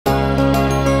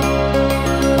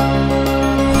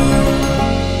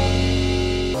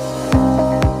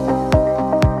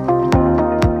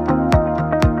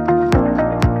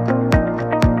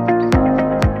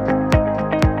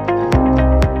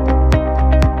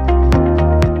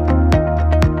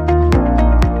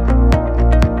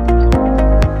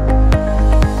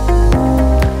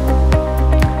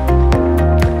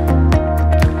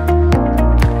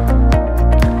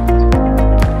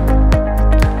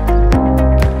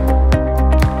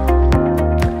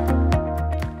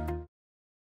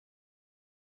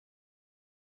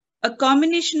A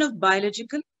combination of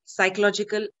biological,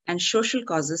 psychological, and social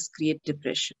causes create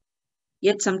depression.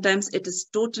 Yet sometimes it is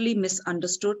totally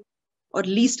misunderstood or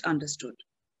least understood.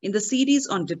 In the series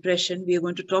on depression, we are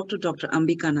going to talk to Dr.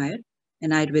 Ambika Nair,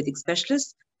 an Ayurvedic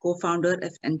specialist, co-founder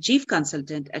and chief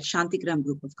consultant at Santhigram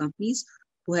Group of Companies,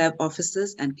 who have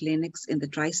offices and clinics in the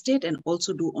tri-state and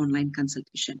also do online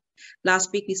consultation.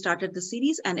 Last week, we started the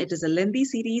series and it is a lengthy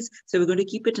series. So we're going to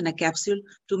keep it in a capsule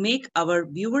to make our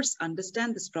viewers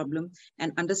understand this problem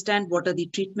and understand what are the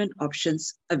treatment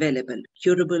options available,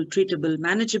 curable, treatable,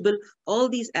 manageable, all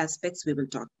these aspects we will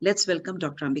talk. Let's welcome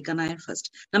Dr. Ambika Nair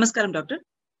first. Namaskaram, Doctor.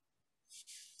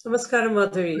 Namaskaram,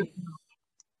 Madhavi.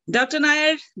 Dr.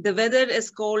 Nair, the weather is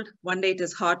cold. One day it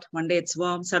is hot, one day it's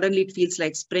warm. Suddenly it feels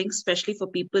like spring, especially for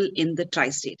people in the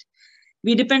tri-state.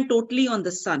 We depend totally on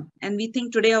the sun. And we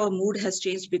think today our mood has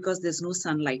changed because there's no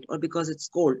sunlight or because it's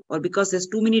cold or because there's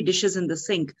too many dishes in the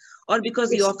sink or because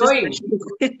the office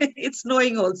it's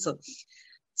snowing also.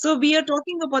 So we are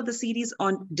talking about the series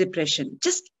on depression.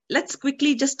 Let's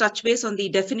quickly touch base on the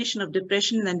definition of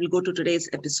depression and then we'll go to today's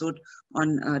episode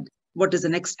on what is the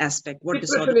next aspect? What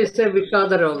depression is a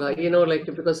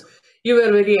Vishadaroga, because you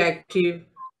were very active,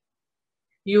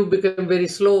 you become very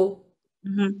slow,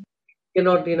 you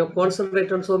cannot,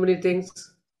 concentrate on so many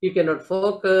things, you cannot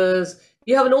focus,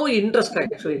 you have no interest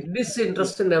actually,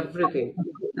 disinterest in everything.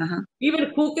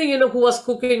 Even cooking, who was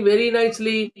cooking very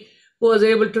nicely, who was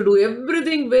able to do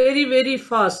everything very, very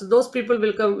fast, those people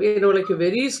will come,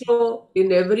 very slow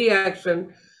in every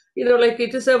action.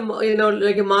 It is a,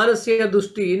 like a Manasya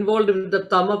Dushti involved with the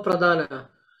Tama Pradhana,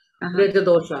 Raja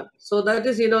Dosha. So that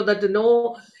is,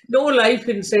 that no life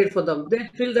inside for them. They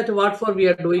feel that what for we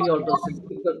are doing all those things.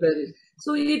 Because there is.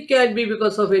 So it can be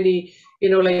because of any,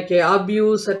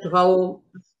 abuse at how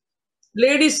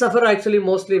ladies suffer actually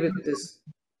mostly with this.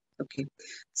 Okay.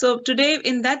 So today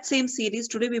in that same series,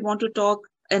 today we want to talk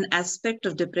an aspect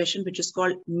of depression, which is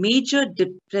called major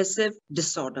depressive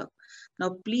disorder.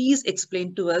 Now, please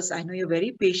explain to us. I know you're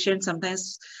very patient.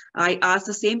 Sometimes I ask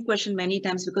the same question many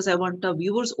times because I want our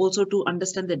viewers also to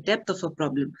understand the depth of a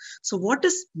problem. So what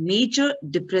is major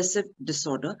depressive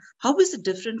disorder? How is it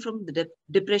different from the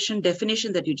depression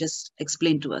definition that you just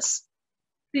explained to us?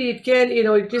 See, it can,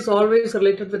 it is always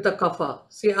related with the kapha.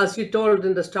 See, as you told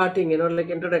in the starting,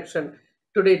 introduction,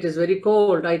 today it is very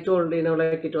cold. I told,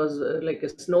 it was like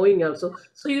snowing also.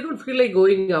 So you don't feel like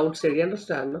going outside, you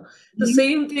understand? No? The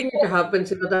same thing it happens,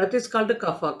 that is called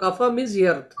kapha. Kapha means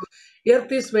earth. Earth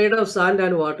is made of sand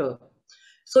and water.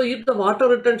 So if the water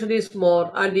retention is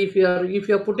more, and if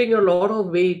you're putting a lot of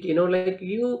weight,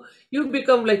 you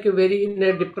become like in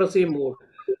a depressive mood.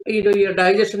 Your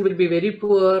digestion will be very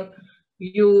poor.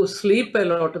 You sleep a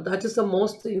lot. That is the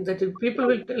most thing that people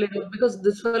will tell you, because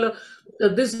this fellow,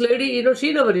 this lady,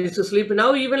 she never used to sleep.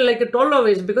 Now even like 12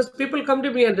 hours, because people come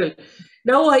to me and tell,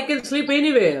 now I can sleep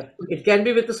anywhere. It can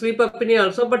be with the sleep apnea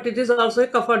also, but it is also a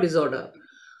kapha disorder.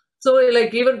 So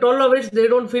like even 12 hours, they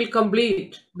don't feel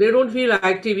complete. They don't feel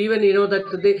active. Even,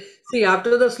 that they see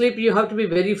after the sleep, you have to be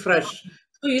very fresh.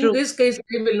 So in this case,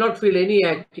 they will not feel any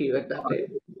active at that time.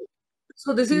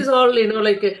 So this is all,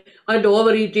 and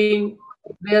overeating,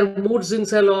 their mood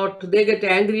swings a lot. They get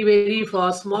angry very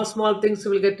fast. Small things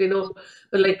will get,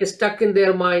 like stuck in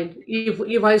their mind.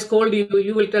 If I scold you,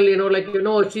 you will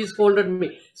tell, she scolded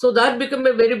me. So that become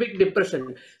a very big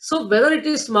depression. So whether it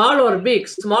is small or big,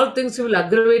 small things will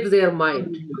aggravate their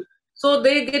mind. So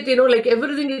they get,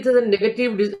 everything is a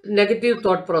negative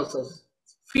thought process.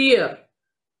 Fear.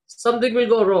 Something will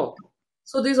go wrong.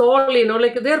 So this all,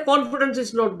 their confidence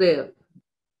is not there.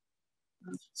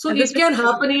 So this can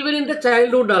happen even in the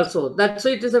childhood also. That's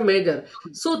why it is a major.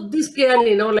 So this can,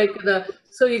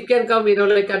 so it can come,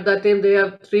 at that time they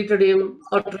have treated him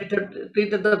or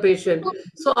treated the patient.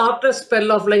 So after a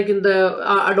spell of in the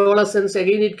adolescence,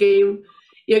 again it came,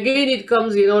 again it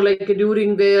comes,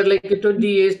 during their 20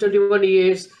 years, 21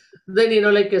 years.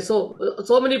 Then,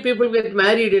 so many people get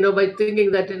married, by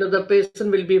thinking that, the person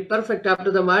will be perfect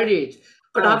after the marriage.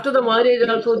 But after the marriage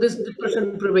also this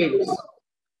depression prevails.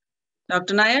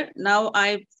 Dr. Nair, now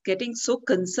I'm getting so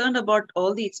concerned about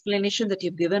all the explanation that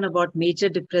you've given about major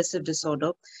depressive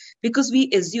disorder, because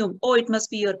we assume, oh, it must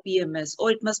be your PMS, oh,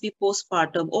 it must be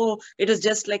postpartum, oh, it is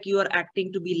just like you are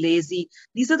acting to be lazy.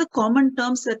 These are the common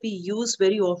terms that we use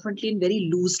very often and very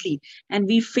loosely, and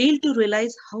we fail to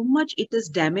realize how much it is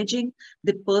damaging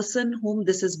the person whom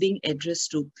this is being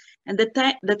addressed to. And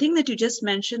the thing that you just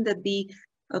mentioned, that the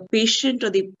patient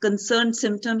or the concerned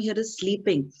symptom here is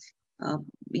sleeping.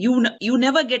 You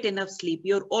never get enough sleep.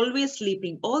 You're always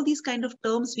sleeping. All these kind of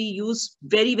terms we use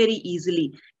very, very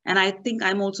easily. And I think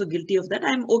I'm also guilty of that.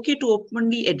 I'm okay to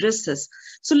openly address this.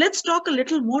 So let's talk a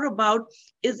little more about,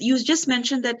 you just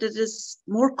mentioned that it is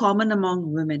more common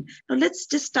among women. Now let's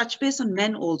just touch base on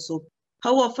men also.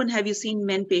 How often have you seen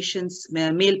male Men patients? I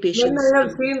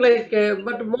have seen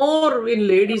but more in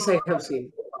ladies I have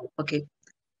seen. Okay.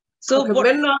 So Okay, what?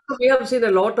 men also we have seen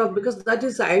a lot of, because that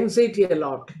is anxiety a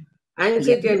lot. Yeah.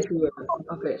 Anxiety and fear.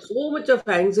 Okay, so much of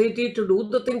anxiety to do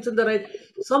the things in the right.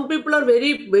 Some people are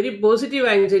very, very positive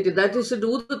anxiety. That is to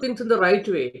do the things in the right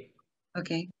way.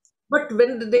 Okay. But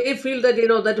when they feel that,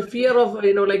 that fear of,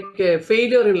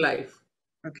 failure in life.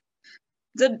 Okay.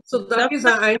 The So that is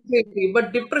doctor. anxiety.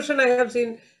 But depression I have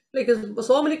seen, like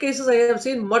so many cases I have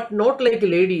seen, but not like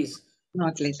ladies.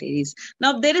 Not like ladies.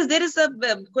 Now there is a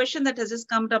question that has just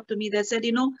come up to me. They said,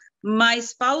 my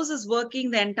spouse is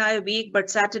working the entire week, but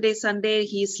Saturday, Sunday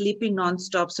he's sleeping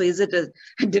nonstop. So is it a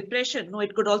depression? No,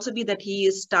 it could also be that he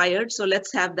is tired. So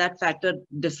let's have that factor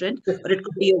different. Or it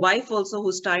could be a wife also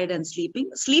who's tired and sleeping.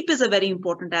 Sleep is a very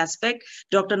important aspect.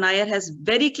 Dr. Nair has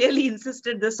very clearly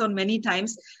insisted this on many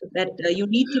times, that you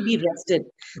need to be rested.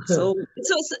 So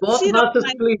Both see, Dr.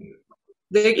 has to Nair, sleep.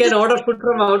 They it can is. order food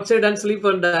from outside and sleep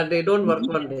on that. They don't work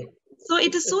one day. So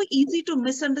it is so easy to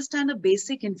misunderstand a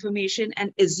basic information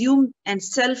and assume and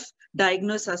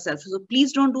self-diagnose ourselves. So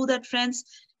please don't do that, friends.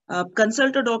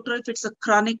 Consult a doctor if it's a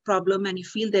chronic problem and you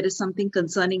feel there is something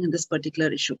concerning in this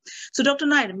particular issue. So Dr.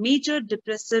 Nair, major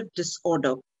depressive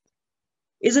disorder,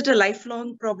 is it a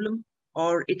lifelong problem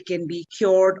or it can be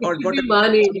cured, It or will what? be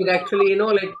managed actually,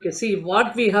 see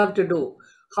what we have to do,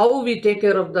 how we take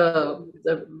care of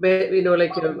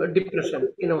depression,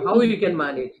 how we can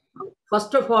manage.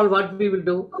 First of all, what we will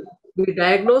do, we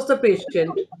diagnose the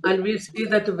patient and we see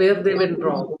that where they went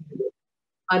wrong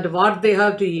and what they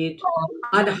have to eat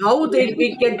and how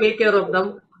we can take care of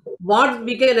them, what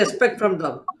we can expect from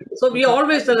them. So we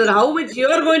always tell them how much you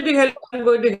are going to help, I'm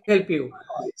going to help you.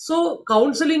 So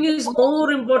counseling is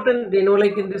more important,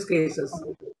 like in these cases.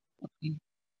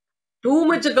 Too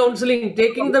much counseling,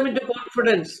 taking them into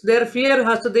confidence. Their fear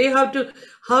has to, they have to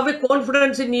have a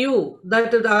confidence in you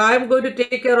that I am going to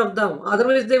take care of them.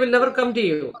 Otherwise, they will never come to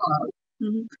you.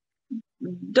 Mhm.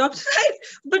 Doctor,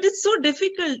 but it's so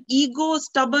difficult. Ego,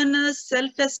 stubbornness,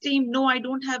 self-esteem. No, I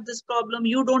don't have this problem.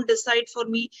 You don't decide for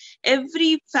me.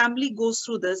 Every family goes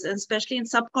through this, and especially in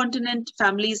subcontinent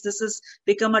families, this has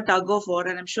become a tug of war.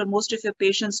 And I'm sure most of your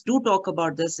patients do talk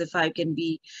about this. If I can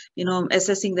be,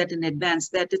 assessing that in advance,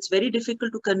 that it's very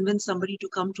difficult to convince somebody to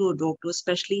come to a doctor,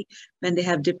 especially when they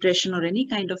have depression or any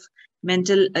kind of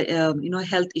mental,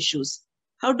 health issues.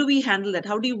 How do we handle that?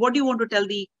 What do you want to tell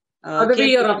the Madhavi,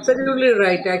 you're caretaker? absolutely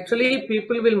right. Actually,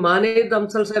 people will manage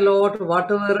themselves a lot,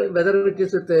 whatever, whether it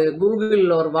is with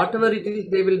Google or whatever it is,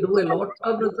 they will do a lot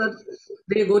of research.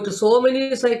 They go to so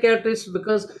many psychiatrists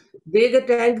because they get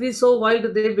angry so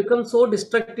wild, they become so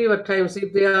destructive at times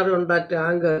if they are on that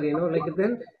anger,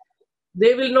 then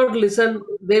they will not listen.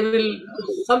 They will,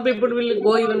 some people will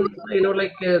go even,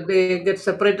 they get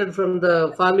separated from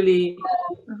the family.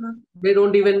 Uh-huh. They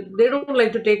don't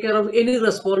like to take care of any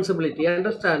responsibility.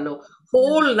 Understand? No,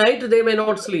 whole night they may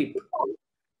not sleep.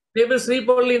 They will sleep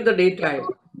only in the daytime.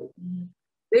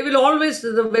 They will always,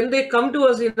 when they come to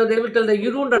us, they will tell that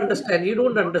you don't understand, you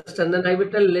don't understand. Then I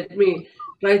will tell, let me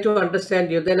try to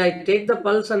understand you. Then I take the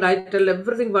pulse and I tell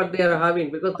everything what they are having,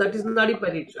 because that is Nadi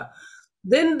Pariksha.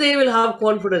 Then they will have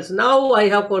confidence. Now I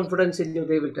have confidence in you,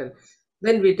 they will tell.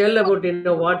 Then we tell about,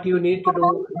 what you need to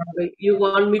do. You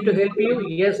want me to help you?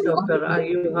 Yes, doctor,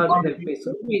 you have to help me.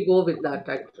 So we go with that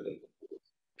actually.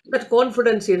 That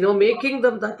confidence, making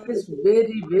them, that is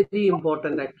very, very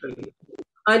important actually.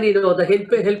 And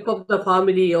the help of the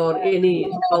family or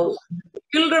any spouse.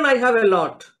 Children I have a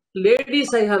lot.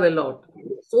 Ladies I have a lot.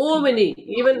 So many,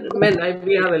 even men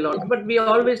we have a lot. But we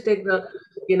always take the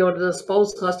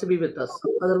spouse has to be with us.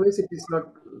 Otherwise it is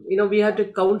not, we have to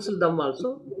counsel them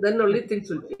also. Then only things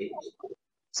will change.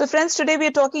 So friends, today we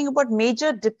are talking about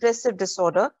major depressive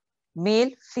disorder, male,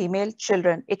 female,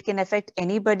 children. It can affect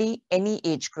anybody, any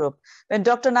age group. When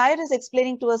Dr. Nair is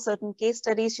explaining to us certain case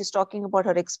studies, she's talking about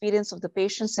her experience of the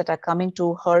patients that are coming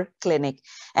to her clinic.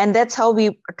 And that's how we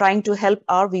are trying to help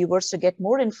our viewers to get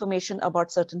more information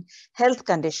about certain health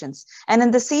conditions. And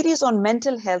in the series on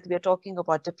mental health, we are talking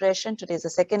about depression. Today is the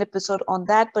second episode on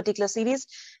that particular series.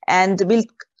 And we'll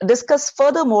discuss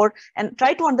furthermore and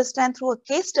try to understand through a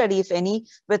case study, if any,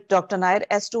 with Dr. Nair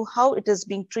as to how it is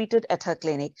being treated at her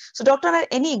clinic. So Dr. Nair,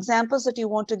 any examples that you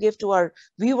want to give to our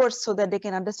viewers so that they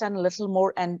can understand a little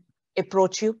more and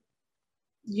approach you?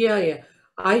 Yeah.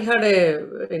 I had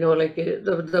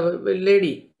the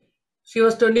lady, she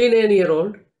was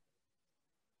 29-year-old.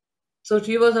 So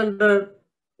she was under,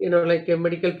 like a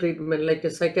medical treatment, like a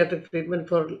psychiatric treatment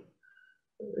for.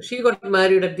 She got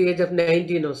married at the age of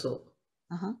 19 or so.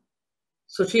 Uh-huh.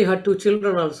 So she had two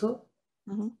children also.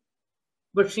 Mm-hmm.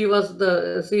 But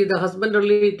the husband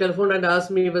only telephoned and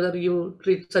asked me whether you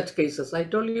treat such cases. I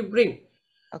told you bring.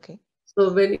 Okay.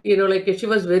 So when, like she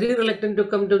was very reluctant to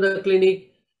come to the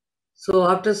clinic. So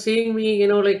after seeing me,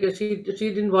 like she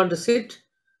didn't want to sit.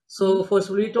 So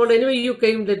forcefully he told, anyway, you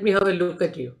came, let me have a look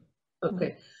at you. Mm-hmm.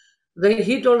 Okay. Then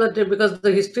he told that because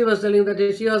the history was telling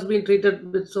that she has been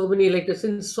treated with so many, like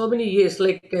since so many years,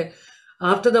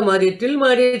 after the marriage, till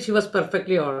marriage, she was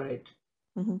perfectly all right.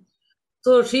 Mm-hmm.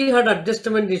 So she had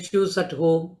adjustment issues at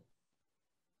home,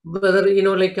 whether,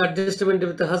 like adjustment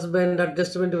with the husband,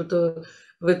 adjustment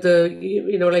like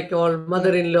all Yeah.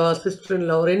 mother-in-law,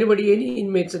 sister-in-law, or anybody, any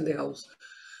inmates in the house.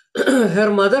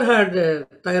 Her mother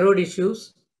had thyroid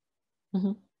issues,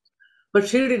 Mm-hmm. but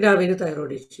she didn't have any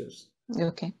thyroid issues.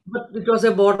 Okay. But it was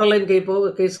a borderline case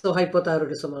of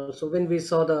hypothyroidism also when we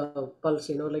saw the pulse,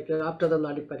 after the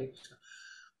Nadi Pariksha.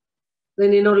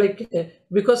 Then,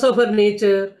 because of her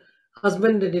nature,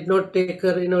 husband did not take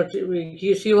her,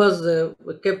 she was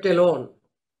kept alone,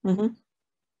 Mm-hmm.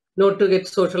 not to get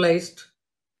socialized.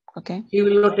 Okay. He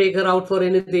will not take her out for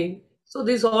anything. So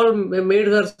this all made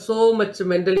her so much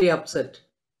mentally upset.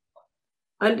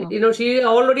 And, Oh. she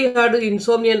already had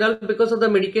insomnia and all because of the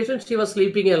medication, she was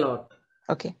sleeping a lot.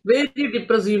 Okay. Very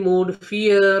depressive mood,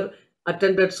 fear,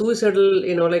 attempted suicidal,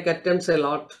 attempts a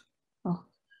lot. Oh.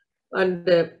 And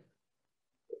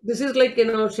this is like,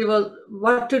 she was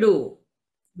what to do,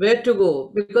 where to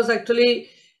go, because actually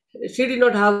she did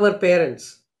not have her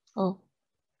parents. Oh.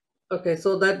 Okay,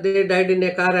 so that they died in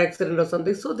a car accident or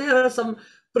something. So there are some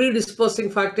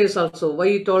predisposing factors also why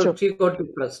it all True. she got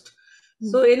depressed. Mm.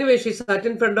 So anyway, she sat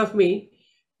in front of me.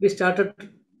 We started,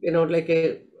 like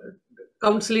a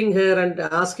counseling her and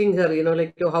asking her,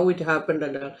 how it happened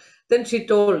and all. Then she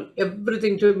told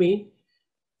everything to me,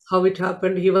 how it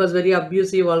happened. He was very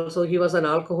abusive also. He was an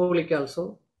alcoholic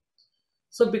also.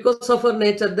 So because of her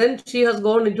nature, then she has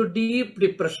gone into deep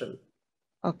depression.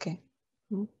 Okay.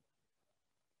 Mm.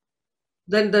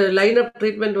 Then the line of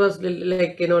treatment was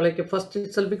like a first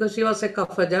itself because she was a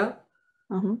kafaja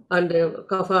Mm-hmm. and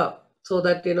kafa. So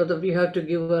that, we have to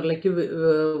give her like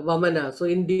vamana. So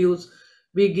induce,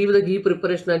 we give the ghee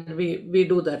preparation and we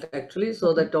do that actually so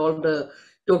Okay. that all the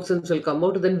toxins will come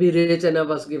out. Then virechana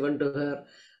was given to her.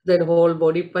 Then whole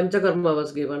body panchakarma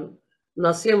was given.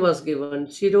 Nasyam was given.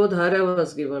 Shirodhara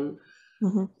was given.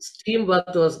 Mm-hmm. Steam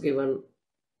bath was given.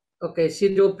 Okay,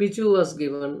 Shiro Pichu was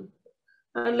given.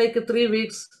 And like 3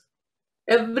 weeks,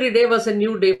 every day was a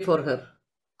new day for her.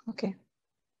 Okay.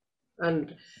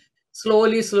 And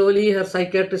slowly, her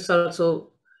psychiatrist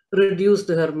also reduced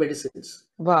her medicines.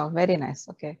 Wow. Very nice.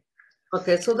 Okay.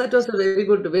 Okay, so that was a very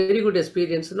good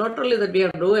experience. Not only that, we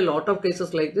have do a lot of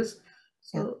cases like this.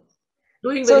 Yeah. So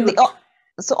doing So very the good.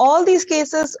 so all these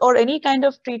cases or any kind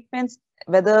of treatments,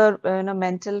 whether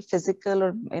mental, physical,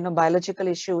 or biological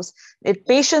issues,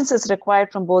 patience is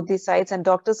required from both these sides, and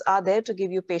doctors are there to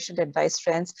give you patient advice.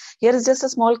 Friends, here is just a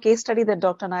small case study that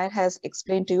Dr. Nair has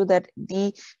explained to you that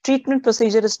the treatment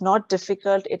procedure is not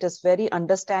difficult. It is very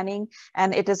understanding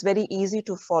and it is very easy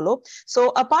to follow.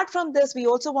 So apart from this, we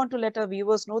also want to let our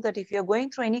viewers know that if you're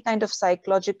going through any kind of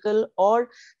psychological or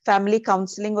family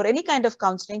counseling or any kind of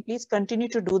counseling, please continue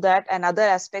to do that. And other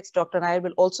aspects, Dr. Nair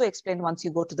will also explain once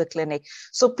you go to the clinic.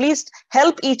 So please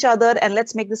help each other and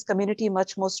let's make this community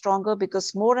much more stronger,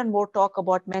 because more and more talk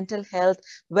about mental health,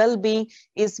 well-being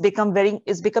is becoming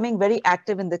very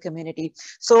active in the community.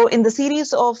 So in the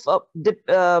series of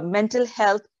mental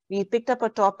health, we picked up a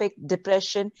topic,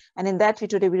 depression, and in that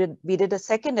we did a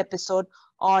second episode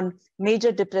on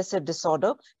major depressive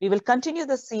disorder. We will continue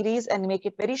the series and make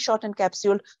it very short and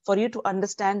capsule for you to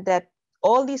understand that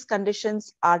all these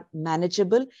conditions are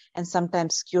manageable and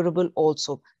sometimes curable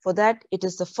also. For that, it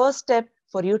is the first step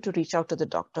for you to reach out to the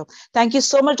doctor. Thank you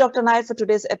so much, Dr. Nair, for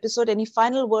today's episode. Any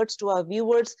final words to our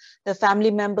viewers, the family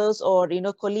members, or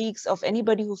colleagues of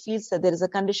anybody who feels that there is a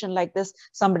condition like this,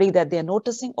 somebody that they are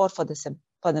noticing, or for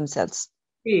themselves?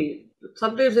 See,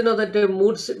 sometimes that the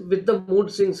mood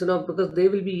swings, because they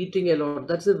will be eating a lot.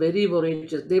 That's a very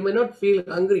voracious. They may not feel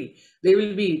hungry. They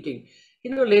will be eating.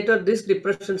 Later this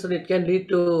depression, and it can lead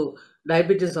to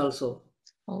diabetes also.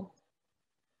 Oh.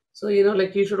 So,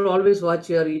 like you should always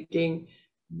watch your eating.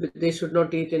 They should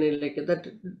not eat any like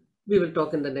that. We will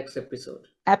talk in the next episode.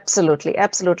 Absolutely,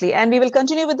 absolutely. And we will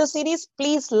continue with the series.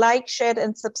 Please like, share,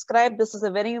 and subscribe. This is a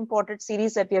very important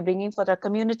series that we are bringing for our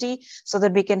community so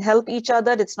that we can help each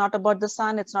other. It's not about the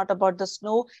sun. It's not about the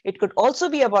snow. It could also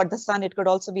be about the sun. It could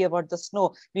also be about the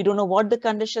snow. We don't know what the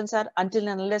conditions are until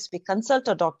and unless we consult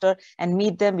a doctor and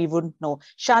meet them, we wouldn't know.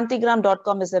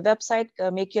 Santhigram.com is a website.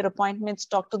 Make your appointments,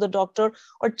 talk to the doctor,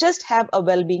 or just have a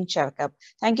well-being checkup.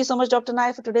 Thank you so much, Dr.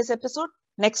 Nair, for today's episode.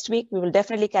 Next week, we will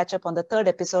definitely catch up on the third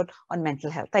episode on mental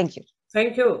health. Thank you.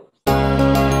 Thank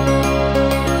you.